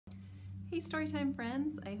Hey Storytime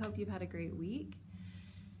friends, I hope you've had a great week.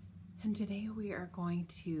 And today we are going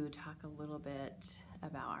to talk a little bit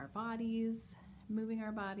about our bodies, moving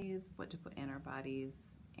our bodies, what to put in our bodies,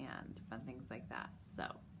 and fun things like that. So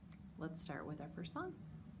let's start with our first song.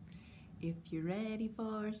 If you're ready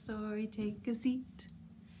for a story, take a seat.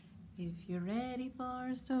 If you're ready for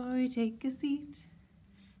a story, take a seat.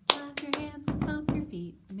 Clap your hands and stomp your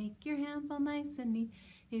feet. Make your hands all nice and neat.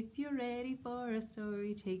 If you're ready for a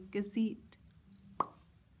story, take a seat.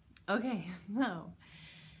 Okay, so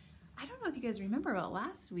I don't know if you guys remember, but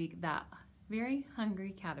last week that very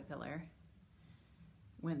hungry caterpillar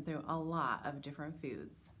went through a lot of different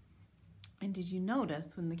foods. And did you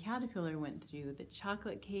notice when the caterpillar went through the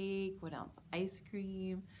chocolate cake, what else? Ice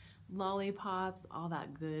cream, lollipops, all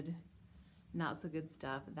that good, not so good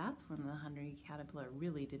stuff. That's when the hungry caterpillar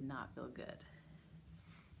really did not feel good.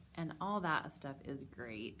 And all that stuff is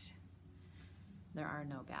great. There are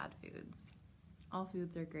no bad foods. All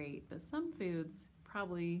foods are great, but some foods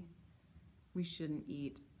probably we shouldn't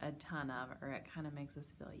eat a ton of, or it kind of makes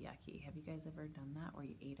us feel yucky. Have you guys ever done that, where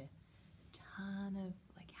you ate a ton of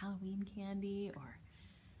like Halloween candy,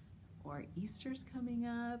 or Easter's coming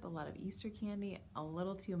up, a lot of Easter candy, a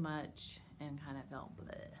little too much, and kind of felt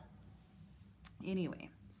bleh.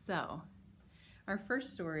 Anyway, so our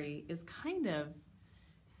first story is kind of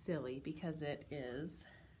silly because it is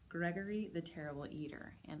Gregory the Terrible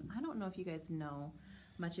Eater. And I don't know if you guys know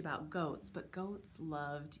much about goats, but goats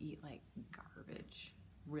love to eat like garbage,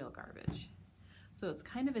 real garbage. So it's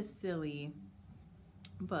kind of a silly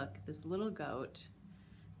book. This little goat,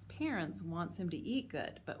 his parents wants him to eat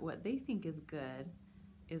good, but what they think is good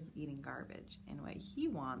is eating garbage. And what he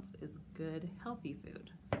wants is good, healthy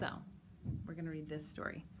food. So we're going to read this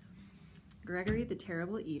story. Gregory the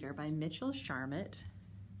Terrible Eater by Mitchell Sharmat,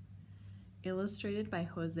 illustrated by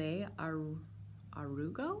Jose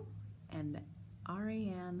Arrugo and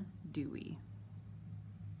Ariane Dewey.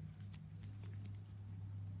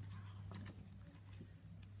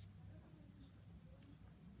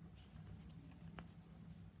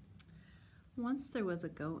 Once there was a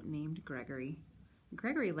goat named Gregory.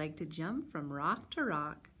 Gregory liked to jump from rock to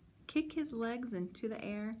rock, kick his legs into the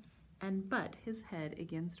air, and butt his head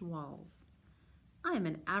against walls. "I'm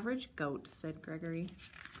an average goat," said Gregory.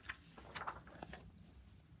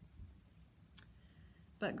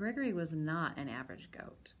 But Gregory was not an average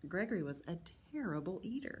goat. Gregory was a terrible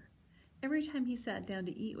eater. Every time he sat down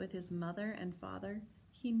to eat with his mother and father,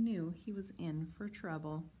 he knew he was in for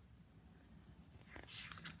trouble.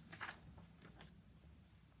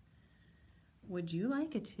 "Would you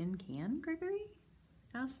like a tin can, Gregory?"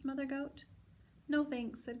 asked Mother Goat. "No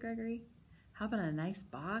thanks," said Gregory. "How about a nice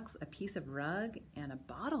box, a piece of rug, and a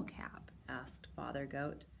bottle cap?" asked Father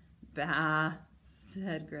Goat. "Bah,"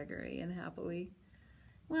 said Gregory unhappily.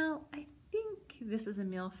 "Well, I think this is a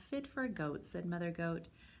meal fit for a goat," said Mother Goat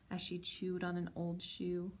as she chewed on an old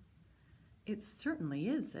shoe. "It certainly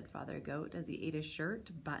is," said Father Goat as he ate his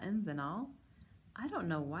shirt, buttons and all. "I don't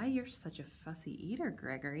know why you're such a fussy eater,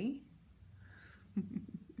 Gregory."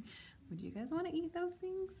 Would you guys want to eat those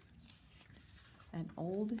things? An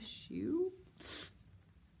old shoe?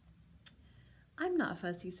 "I'm not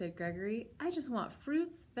fussy," said Gregory. "I just want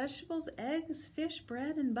fruits, vegetables, eggs, fish,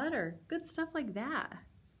 bread, and butter. Good stuff like that."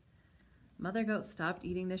 Mother Goat stopped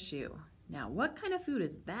eating the shoe. "Now, what kind of food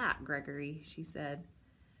is that, Gregory?" she said.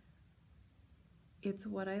 "It's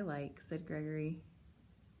what I like," said Gregory.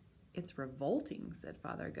 "It's revolting," said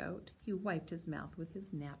Father Goat. He wiped his mouth with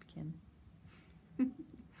his napkin.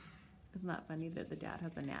 Isn't that funny that the dad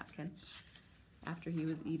has a napkin after he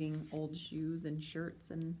was eating old shoes and shirts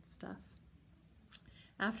and stuff?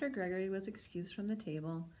 After Gregory was excused from the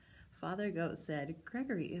table, Father Goat said,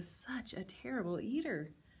 "Gregory is such a terrible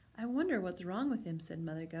eater. I wonder what's wrong with him," said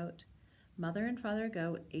Mother Goat. Mother and Father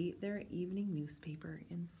Goat ate their evening newspaper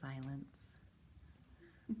in silence.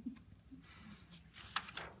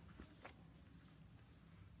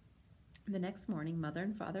 The next morning, Mother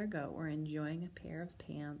and Father Goat were enjoying a pair of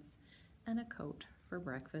pants and a coat for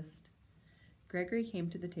breakfast. Gregory came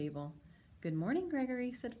to the table. "Good morning,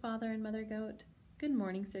 Gregory," said Father and Mother Goat. "Good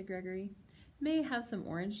morning," said Gregory. "May I have some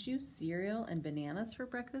orange juice, cereal, and bananas for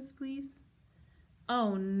breakfast, please?"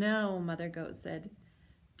 "Oh, no," Mother Goat said.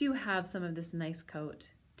 "Do have some of this nice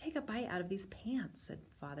coat. Take a bite out of these pants," said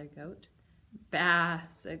Father Goat. "Bah,"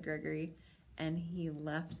 said Gregory, and he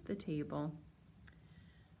left the table.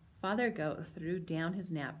 Father Goat threw down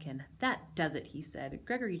his napkin. "That does it," he said.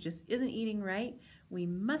 "Gregory just isn't eating right. We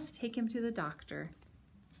must take him to the doctor."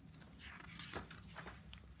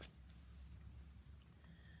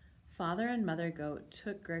 Father and Mother Goat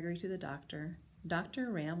took Gregory to the doctor.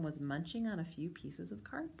 Dr. Ram was munching on a few pieces of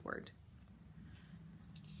cardboard.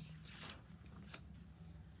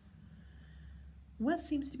 "What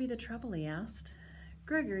seems to be the trouble?" he asked.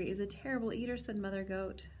 "Gregory is a terrible eater," said Mother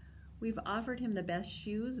Goat. "We've offered him the best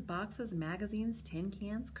shoes, boxes, magazines, tin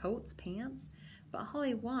cans, coats, pants, but all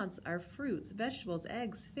he wants are fruits, vegetables,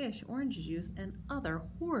 eggs, fish, orange juice, and other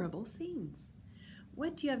horrible things."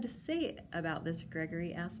 "What do you have to say about this,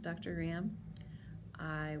 Gregory?" asked Dr. Ram.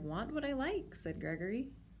 "I want what I like," said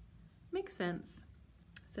Gregory. "Makes sense,"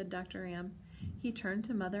 said Dr. Ram. He turned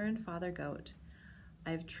to Mother and Father Goat.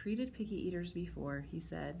 "I've treated picky eaters before," he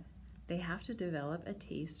said. "They have to develop a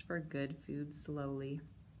taste for good food slowly.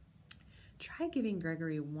 Try giving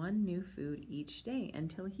Gregory one new food each day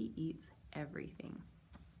until he eats everything."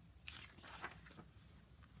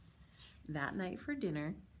 That night for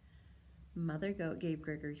dinner, Mother Goat gave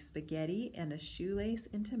Gregory spaghetti and a shoelace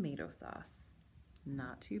in tomato sauce.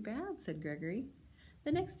 "Not too bad," said Gregory.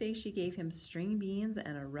 The next day she gave him string beans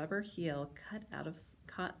and a rubber heel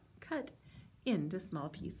cut into small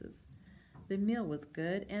pieces. "The meal was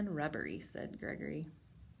good and rubbery," said Gregory.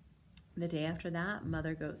 The day after that,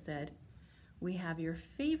 Mother Goat said, "We have your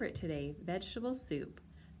favorite today, vegetable soup,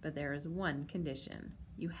 but there is one condition.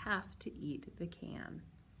 You have to eat the can."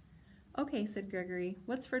 "Okay," said Gregory.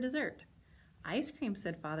 "What's for dessert?" "Ice cream,"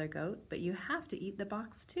 said Father Goat, "but you have to eat the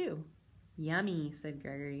box too." "Yummy," said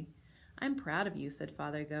Gregory. "I'm proud of you," said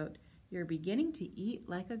Father Goat. "You're beginning to eat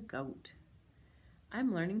like a goat."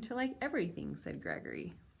 "I'm learning to like everything," said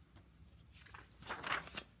Gregory.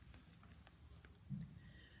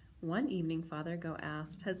 One evening, Father Goat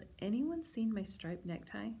asked, "Has anyone seen my striped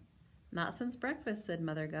necktie?" "Not since breakfast," said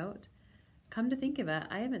Mother Goat. "Come to think of it,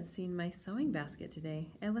 I haven't seen my sewing basket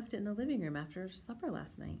today. I left it in the living room after supper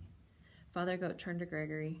last night." Father Goat turned to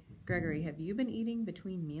Gregory. "Gregory, have you been eating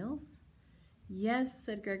between meals?" "Yes,"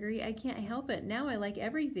 said Gregory. "I can't help it. Now I like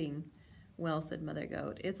everything." "Well," said Mother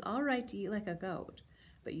Goat, "it's all right to eat like a goat,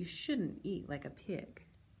 but you shouldn't eat like a pig."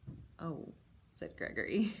 "Oh," said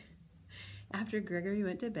Gregory. After Gregory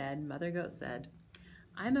went to bed, Mother Goat said,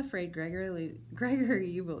 "I'm afraid Gregory,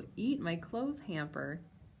 you will eat my clothes hamper."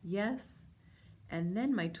 "Yes, and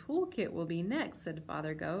then my toolkit will be next," said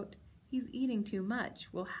Father Goat. "He's eating too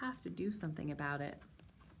much. We'll have to do something about it."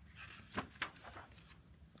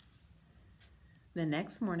 The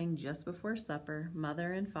next morning, just before supper,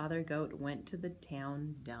 Mother and Father Goat went to the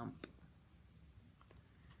town dump.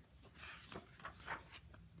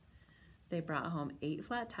 They brought home 8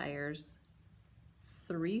 flat tires,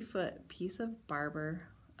 3-foot piece of a barber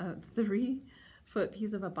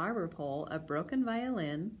pole, a broken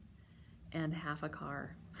violin, and half a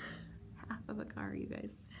car. Half of a car, you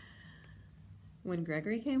guys. When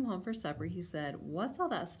Gregory came home for supper, he said, "What's all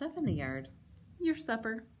that stuff in the yard?" "Your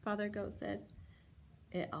supper," Father Goat said.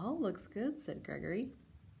 "It all looks good," said Gregory.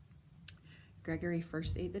 Gregory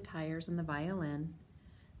first ate the tires and the violin.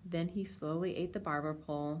 Then he slowly ate the barber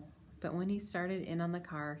pole. But when he started in on the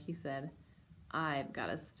car, he said, "I've got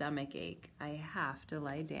a stomach ache. I have to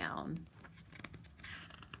lie down."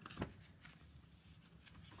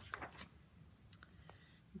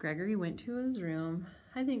 Gregory went to his room.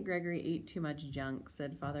 "I think Gregory ate too much junk,"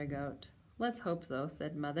 said Father Goat. "Let's hope so,"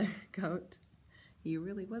 said Mother Goat. He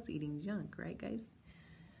really was eating junk, right, guys?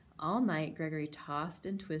 All night, Gregory tossed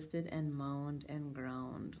and twisted and moaned and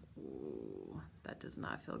groaned. Ooh, that does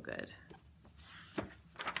not feel good.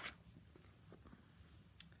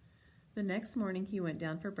 The next morning, he went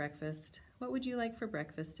down for breakfast. "What would you like for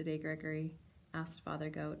breakfast today, Gregory?" asked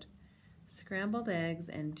Father Goat. "Scrambled eggs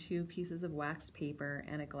and 2 pieces of waxed paper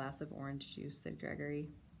and a glass of orange juice," said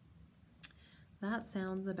Gregory. "That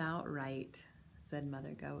sounds about right," said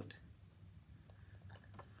Mother Goat.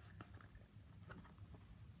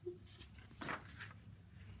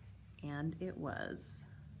 And it was.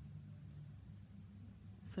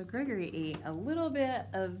 So Gregory ate a little bit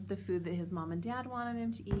of the food that his mom and dad wanted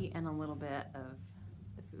him to eat and a little bit of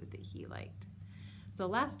the food that he liked. So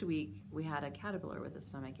last week we had a caterpillar with a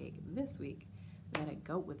stomach ache. This week we had a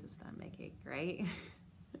goat with a stomach ache, right?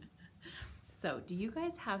 So do you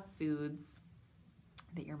guys have foods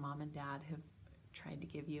that your mom and dad have tried to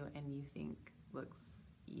give you and you think looks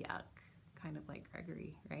yuck, kind of like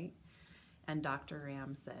Gregory, right? And Dr.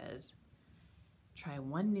 Ram says, try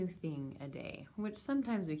one new thing a day, which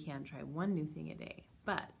sometimes we can try one new thing a day.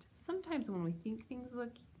 But sometimes when we think things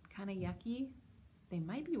look kind of yucky, they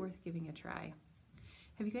might be worth giving a try.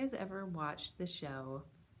 Have you guys ever watched the show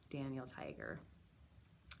Daniel Tiger?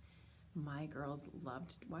 My girls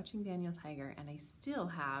loved watching Daniel Tiger, and I still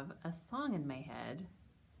have a song in my head.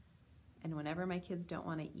 And whenever my kids don't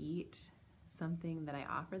want to eat something that I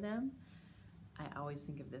offer them, I always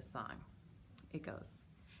think of this song. It goes,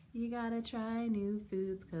 "You gotta try new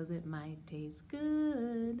foods 'cause it might taste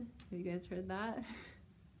good." Have you guys heard that?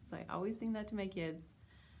 So I always sing that to my kids,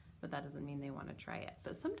 but that doesn't mean they want to try it.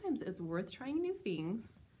 But sometimes it's worth trying new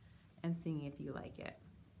things and seeing if you like it.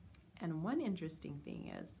 And one interesting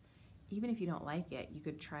thing is, even if you don't like it, you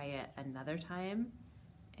could try it another time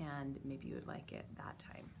and maybe you would like it that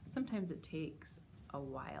time. Sometimes it takes a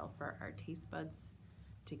while for our taste buds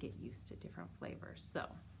to get used to different flavors. So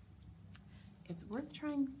it's worth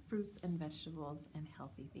trying fruits and vegetables and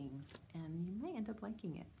healthy things, and you might end up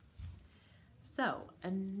liking it. So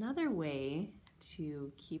another way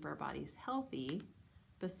to keep our bodies healthy,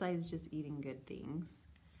 besides just eating good things,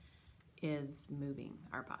 is moving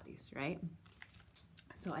our bodies, right?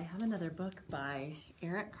 So I have another book by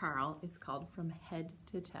Carle. It's called From Head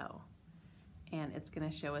to Toe, and it's going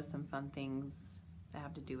to show us some fun things that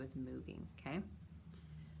have to do with moving, okay?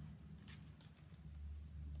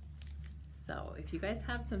 So if you guys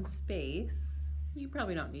have some space, you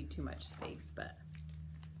probably don't need too much space, but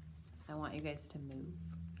I want you guys to move,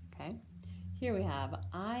 okay? Here we have,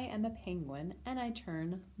 I am a penguin and I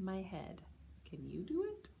turn my head. Can you do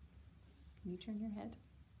it? Can you turn your head?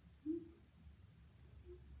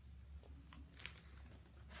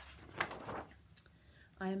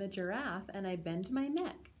 I am a giraffe and I bend my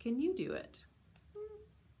neck. Can you do it?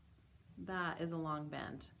 That is a long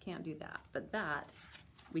bend. Can't do that, but that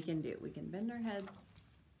we can do. We can bend our heads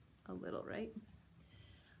a little, right?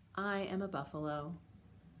 I am a buffalo.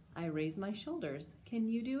 I raise my shoulders. Can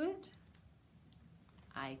you do it?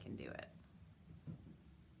 I can do it.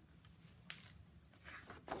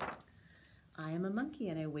 I am a monkey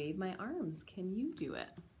and I wave my arms. Can you do it?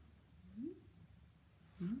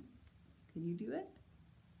 Can you do it?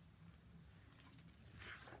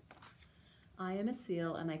 I am a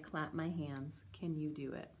seal and I clap my hands. Can you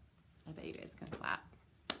do it? I bet you guys can clap.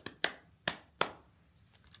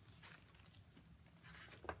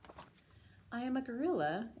 I am a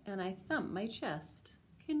gorilla and I thump my chest.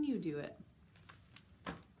 Can you do it?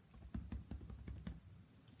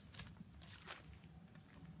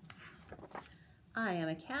 I am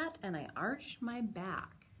a cat and I arch my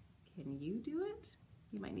back. Can you do it?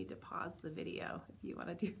 You might need to pause the video if you want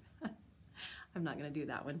to do that. I'm not going to do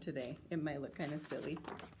that one today. It might look kind of silly.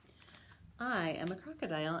 I am a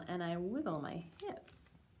crocodile and I wiggle my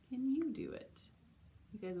hips. Can you do it?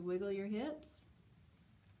 You guys wiggle your hips?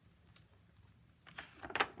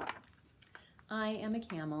 I am a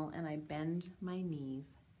camel and I bend my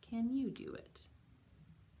knees. Can you do it?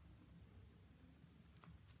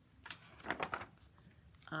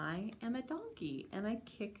 I am a donkey and I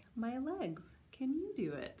kick my legs. Can you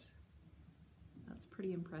do it? That's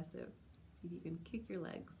pretty impressive. See if you can kick your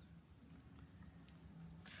legs.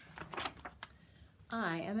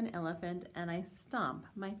 I am an elephant and I stomp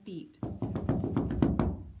my feet.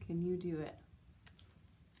 Can you do it?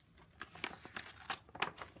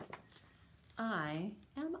 I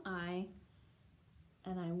am I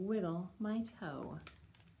and I wiggle my toe.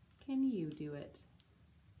 Can you do it?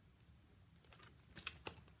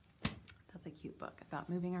 That's a cute book about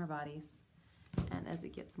moving our bodies. And as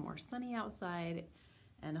it gets more sunny outside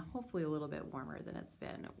and hopefully a little bit warmer than it's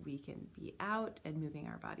been, we can be out and moving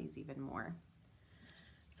our bodies even more.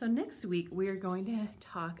 So next week, we're going to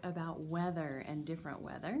talk about weather and different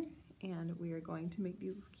weather. And we are going to make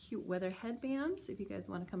these cute weather headbands. If you guys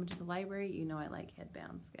want to come into the library, you know I like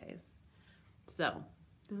headbands, guys. So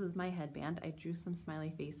this is my headband. I drew some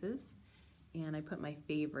smiley faces and I put my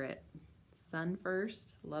favorite sun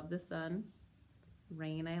first. Love the sun.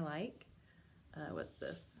 Rain I like. What's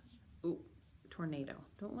this? Ooh, tornado.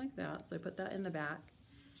 Don't like that. So I put that in the back.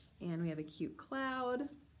 And we have a cute cloud.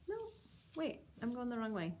 No, wait, I'm going the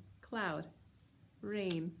wrong way. Cloud,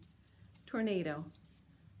 rain, tornado,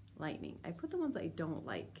 lightning. I put the ones I don't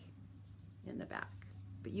like in the back,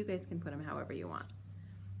 but you guys can put them however you want.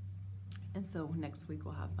 And so next week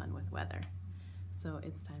we'll have fun with weather. So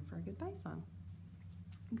it's time for a goodbye song.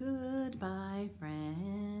 Goodbye,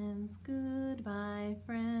 friends. Goodbye,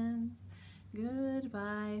 friends.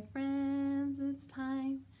 Goodbye, friends. It's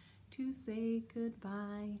time to say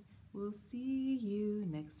goodbye. We'll see you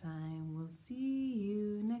next time. We'll see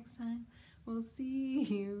you next time. We'll see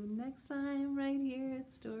you next time right here at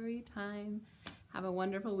Storytime. Have a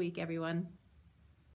wonderful week, everyone.